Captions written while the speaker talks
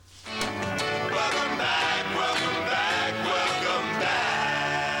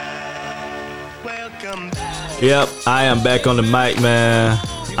Yep, I am back on the mic, man.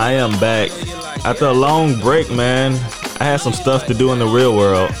 I am back. After a long break, man, I had some stuff to do in the real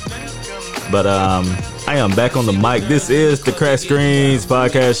world. But I am back on the mic. This is the Crack Screens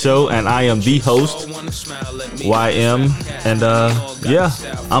podcast show, and I am the host, YM. And yeah,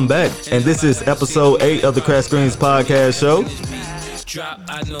 I'm back. And this is episode 8 of the Crack Screens podcast show.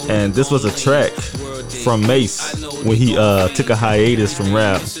 And this was a track from Mace when he took a hiatus from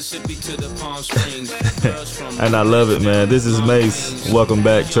rap. And I love it, man. This is Mace. Welcome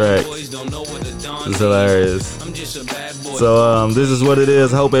back track. It's hilarious. So this is what it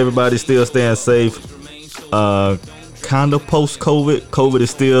is. I hope everybody's still staying safe. Kind of post-COVID. COVID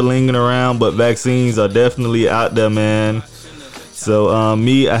is still lingering around, but vaccines are definitely out there, man. So I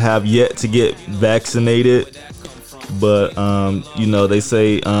have yet to get vaccinated. But, you know, they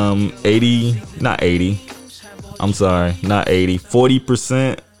say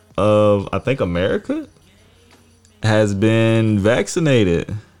 40% of, I think, America has been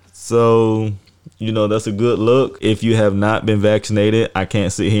vaccinated. So, you know, that's a good look. If you have not been vaccinated, I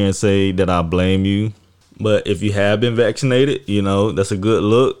can't sit here and say that I blame you. But if you have been vaccinated, you know, that's a good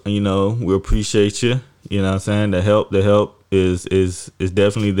look. You know, we appreciate you. You know what I'm saying? The help is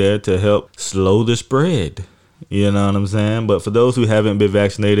definitely there to help slow the spread. You know what I'm saying? But for those who haven't been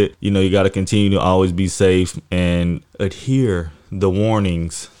vaccinated, you know, you got to continue to always be safe and adhere the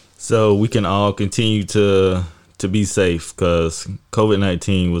warnings so we can all continue to be safe, because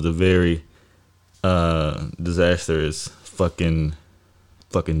COVID-19 was a very disastrous fucking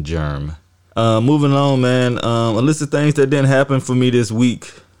germ. Moving on, man. A list of things that didn't happen for me this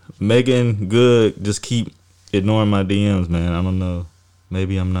week. Megan Good just keep ignoring my DMs, man. I don't know.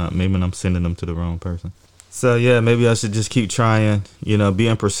 Maybe I'm not. Maybe I'm sending them to the wrong person. So, yeah, maybe I should just keep trying, you know,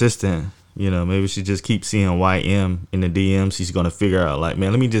 being persistent. You know, maybe she just keep seeing YM in the DMs. She's going to figure out, like,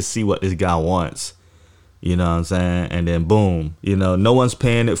 man, let me just see what this guy wants. You know what I'm saying? And then, boom, you know, no one's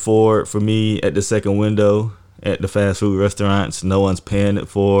paying it for me at the second window at the fast food restaurants. No one's paying it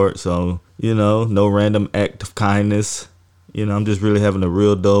for it. So, you know, no random act of kindness. You know, I'm just really having a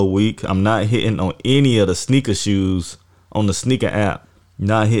real dull week. I'm not hitting on any of the sneaker shoes on the sneaker app.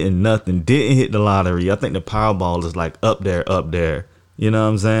 Not hitting nothing. Didn't hit the lottery. I think the Powerball is like up there. You know what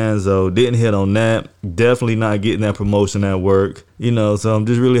I'm saying? So didn't hit on that. Definitely not getting that promotion at work. You know, so I'm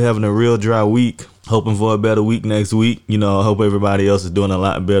just really having a real dry week. Hoping for a better week next week. You know, I hope everybody else is doing a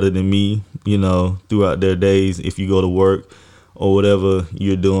lot better than me, you know, throughout their days if you go to work or whatever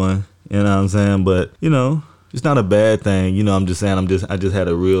you're doing. You know what I'm saying? But, you know, it's not a bad thing. You know, I'm just saying I just had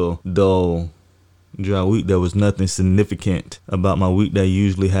a real dull dry week. There was nothing significant about my week that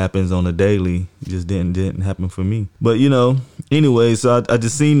usually happens on a daily. It just didn't happen for me. But, you know, anyway, so I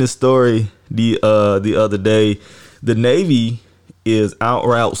just seen this story the other day. The Navy is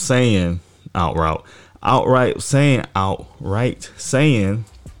outright saying that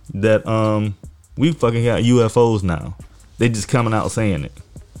we fucking got UFOs now. They just coming out saying it.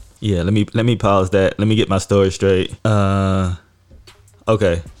 Yeah, let me pause that. Let me get my story straight.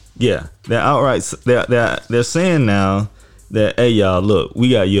 Okay. Yeah, they're saying now that, hey, y'all, look, we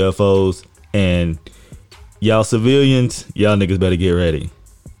got UFOs, and y'all civilians, y'all niggas better get ready.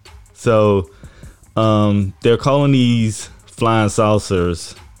 So they're calling these flying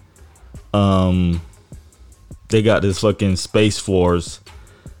saucers. They got this fucking Space Force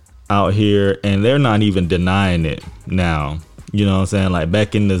out here, and they're not even denying it now. You know what I'm saying? Like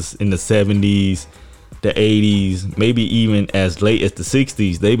back in the 70s, the 80s, maybe even as late as the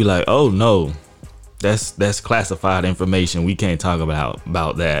 60s, they be like, oh no, that's classified information. We can't talk about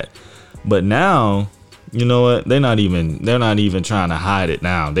that. But now, you know what? They're not even trying to hide it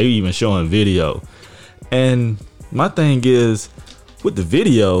now. They even showing video. And my thing is, with the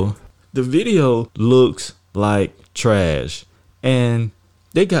video looks like trash. And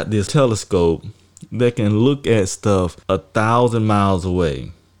they got this telescope that can look at stuff 1,000 miles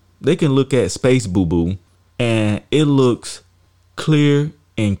away. They can look at space boo-boo, and it looks clear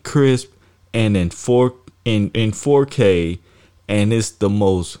and crisp and in 4K, and it's the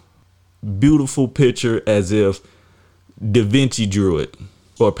most beautiful picture, as if Da Vinci drew it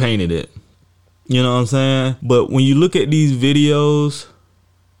or painted it. You know what I'm saying? But when you look at these videos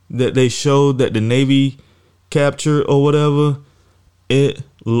that they showed that the Navy captured or whatever, it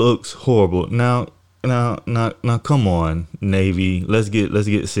looks horrible. Now, come on, Navy. Let's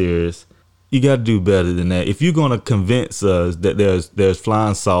get serious. You got to do better than that. If you're gonna convince us that there's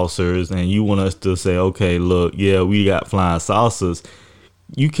flying saucers, and you want us to say, okay, look, yeah, we got flying saucers,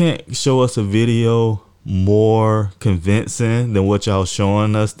 you can't show us a video more convincing than what y'all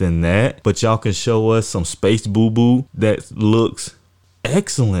showing us than that. But y'all can show us some space boo boo that looks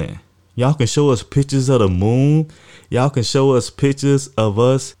excellent. Y'all can show us pictures of the moon. Y'all can show us pictures of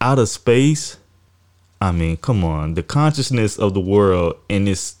us out of space. I mean, come on. The consciousness of the world in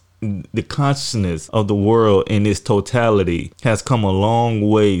its totality has come a long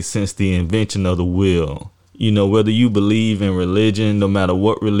way since the invention of the wheel. You know, whether you believe in religion, no matter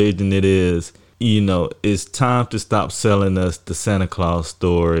what religion it is, you know, it's time to stop selling us the Santa Claus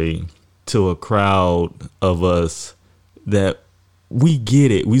story to a crowd of us that we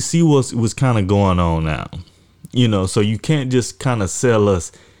get it. We see what's kind of going on now, you know, so you can't just kind of sell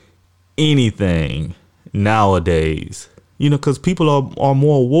us anything nowadays, you know, because people are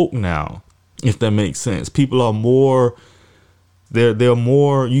more woke now, if that makes sense. People are more, they're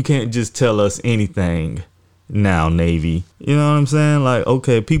more, you can't just tell us anything now, Navy. You know what I'm saying? Like,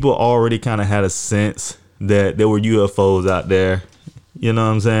 okay, people already kind of had a sense that there were UFOs out there. You know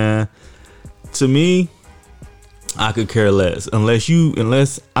what I'm saying? To me, I could care less.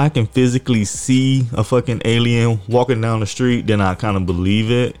 Unless I can physically see a fucking alien walking down the street, then I kind of believe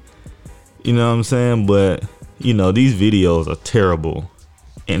it. You know what I'm saying? But, you know, these videos are terrible.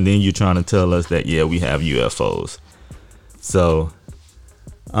 And then you're trying to tell us that, yeah, we have UFOs. So,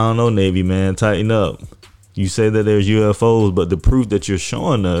 I don't know, Navy, man. Tighten up. You say that there's UFOs, but the proof that you're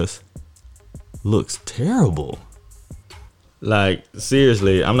showing us looks terrible. Like,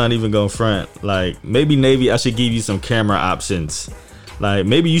 seriously, I'm not even gonna front. Like, maybe Navy, I should give you some camera options. Like,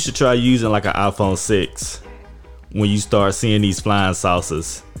 maybe you should try using like an iPhone 6 when you start seeing these flying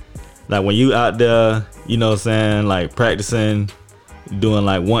saucers. Like, when you out there, you know what I'm saying, like practicing, doing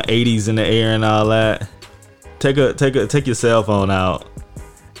like 180s in the air and all that. Take your cell phone out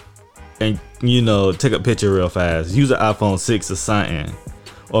and, you know, take a picture real fast. Use an iPhone 6 or something.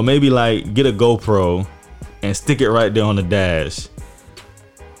 Or maybe like get a GoPro and stick it right there on the dash.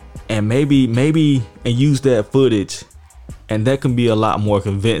 And maybe and use that footage. And that can be a lot more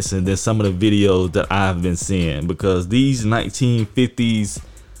convincing than some of the videos that I've been seeing. Because these 1950s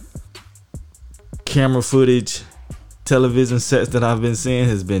camera footage, television sets that I've been seeing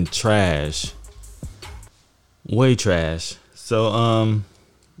has been trash. Way trash. So,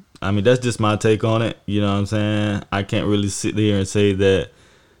 I mean, that's just my take on it. You know what I'm saying? I can't really sit there and say that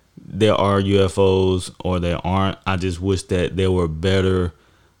there are UFOs or there aren't. I just wish that there were better,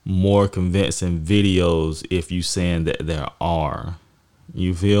 more convincing videos if you saying that there are.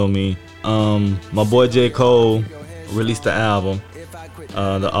 You feel me? My boy J.Cole released the album,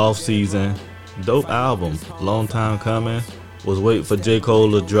 the Off Season. Dope album. Long time coming. Was waiting for J.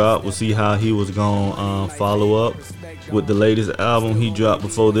 Cole to drop. We'll see how he was gonna follow up with the latest album he dropped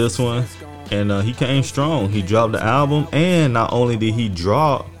before this one. And he came strong. He dropped the album, and not only did he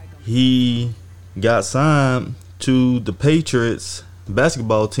drop, he got signed to the Patriots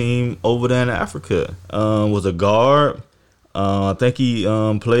basketball team over there in Africa. Was a guard. I think he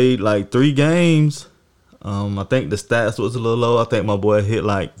played like 3 games. I think the stats was a little low. I think my boy hit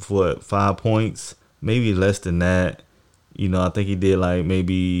like 5 points, maybe less than that. You know, I think he did like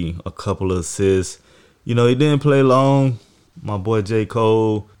maybe a couple of assists. You know, he didn't play long. My boy J.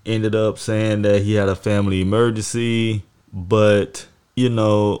 Cole ended up saying that he had a family emergency. But, you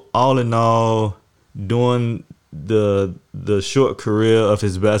know, all in all, during the short career of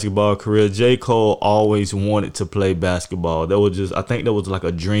his basketball career, J. Cole always wanted to play basketball. I think that was like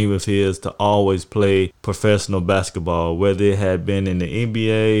a dream of his, to always play professional basketball, whether it had been in the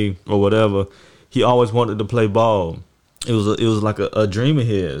NBA or whatever. He always wanted to play ball. It was like a dream of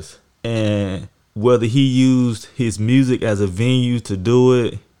his. And whether he used his music as a venue to do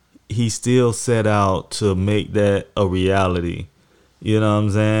it, he still set out to make that a reality. You know what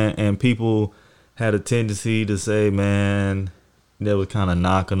I'm saying? And people had a tendency to say, man, they were kind of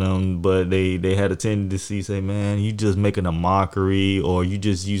knocking him, but they had a tendency to say, man, you just making a mockery, or you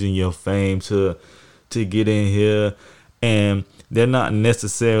just using your fame to get in here. And they're not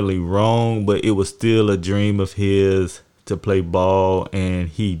necessarily wrong, but it was still a dream of his to play ball, and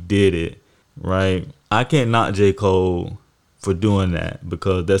he did it, right? I can't knock J. Cole for doing that,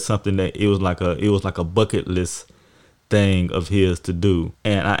 because that's something that it was like a bucket list thing of his to do.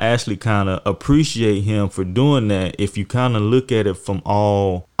 And I actually kind of appreciate him for doing that. If you kind of look at it from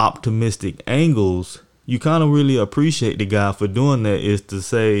all optimistic angles, you kind of really appreciate the guy for doing that. Is to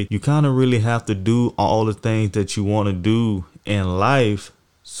say, you kind of really have to do all the things that you want to do in life,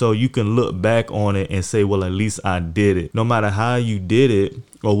 so you can look back on it and say, well, at least I did it. No matter how you did it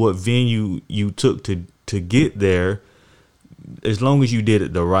or what venue you took to get there, as long as you did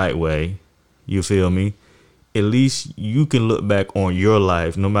it the right way, you feel me? At least you can look back on your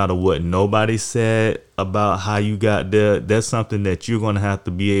life, no matter what nobody said about how you got there. That's something that you're going to have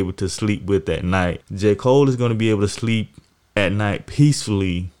to be able to sleep with at night. J. Cole is going to be able to sleep at night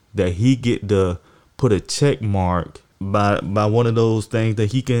peacefully that he get to put a check mark by one of those things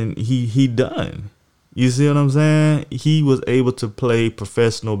that he done. You see what I'm saying? He was able to play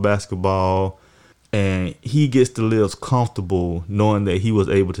professional basketball, and he gets to live comfortable knowing that he was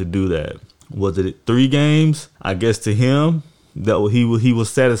able to do that. Was it 3 games? I guess to him, that he was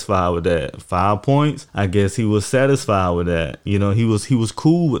satisfied with that. 5 points? I guess he was satisfied with that. You know, he was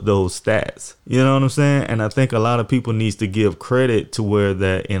cool with those stats. You know what I'm saying? And I think a lot of people needs to give credit to where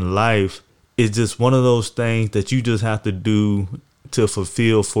that in life, it's just one of those things that you just have to do to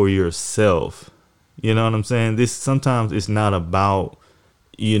fulfill for yourself. You know what I'm saying? This sometimes it's not about,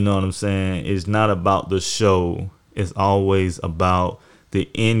 you know what I'm saying? It's not about the show. It's always about the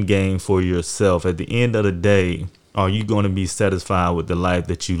end game for yourself. At the end of the day, are you going to be satisfied with the life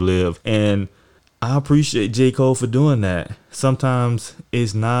that you live? And I appreciate J. Cole for doing that. Sometimes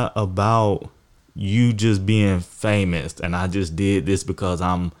it's not about you just being famous and I just did this because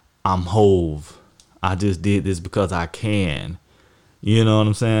I'm Hove. I just did this because I can. You know what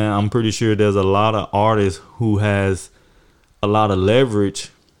I'm saying? I'm pretty sure there's a lot of artists who has a lot of leverage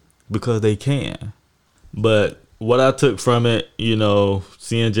because they can. But what I took from it, you know,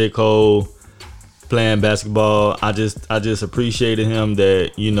 seeing J. Cole playing basketball, I just appreciated him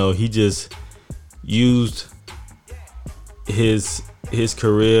that, you know, he just used his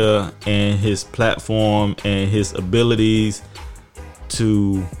career and his platform and his abilities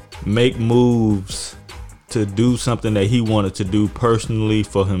to make moves to do something that he wanted to do personally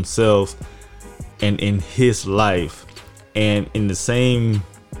for himself and in his life. And in the same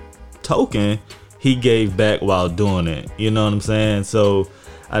token, he gave back while doing it. You know what I'm saying? So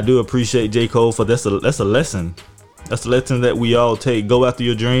I do appreciate J. Cole for that's a lesson. That's a lesson that we all take. Go after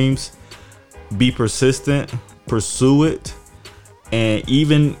your dreams, be persistent, pursue it. And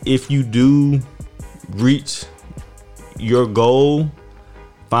even if you do reach your goal,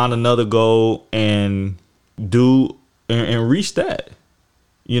 find another goal and reach that.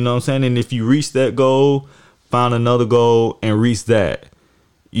 You know what I'm saying? And if you reach that goal, find another goal and reach that.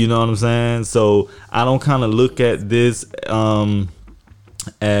 You know what I'm saying? So I don't kind of look at this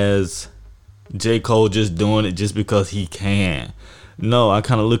as J. Cole just doing it just because he can. No, I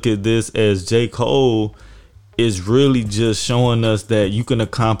kind of look at this as J. Cole is really just showing us that you can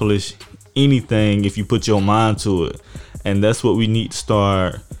accomplish anything if you put your mind to it. And that's what we need to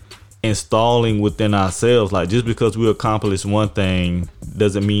start installing within ourselves. Like, just because we accomplish one thing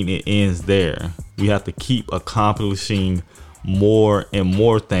doesn't mean it ends there. We have to keep accomplishing more and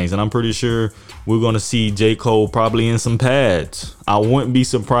more things. And I'm pretty sure we're going to see J. Cole probably in some pads. I wouldn't be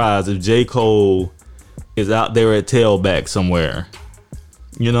surprised if J. Cole is out there at tailback somewhere.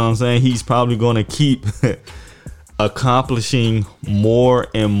 You know what I'm saying? He's probably going to keep accomplishing more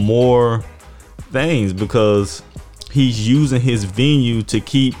and more things because he's using his venue to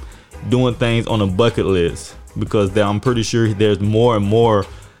keep doing things on a bucket list, because I'm pretty sure there's more and more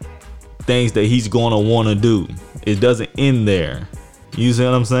things that he's going to want to do. It doesn't end there. You see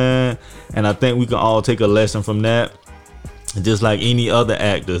what I'm saying? And I think we can all take a lesson from that. Just like any other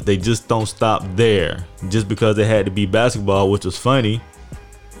actors, they just don't stop there just because it had to be basketball, which was funny.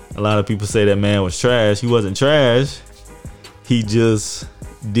 A lot of people say that man was trash. He wasn't trash. He just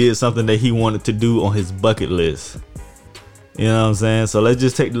did something that he wanted to do on his bucket list. You know what I'm saying? So let's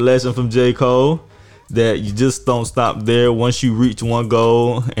just take the lesson from J. Cole that you just don't stop there. Once you reach one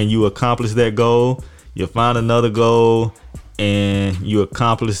goal and you accomplish that goal, you find another goal and you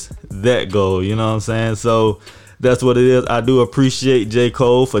accomplish that goal. You know what I'm saying? So that's what it is. I do appreciate J.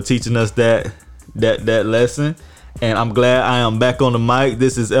 Cole for teaching us that lesson. And I'm glad I am back on the mic.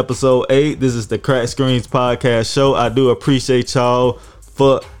 This is episode 8. This is the Crack Screens podcast show. I do appreciate y'all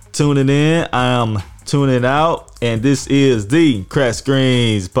for tuning in. I am tuning out. And this is the Crack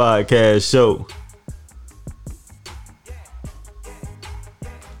Screens podcast show.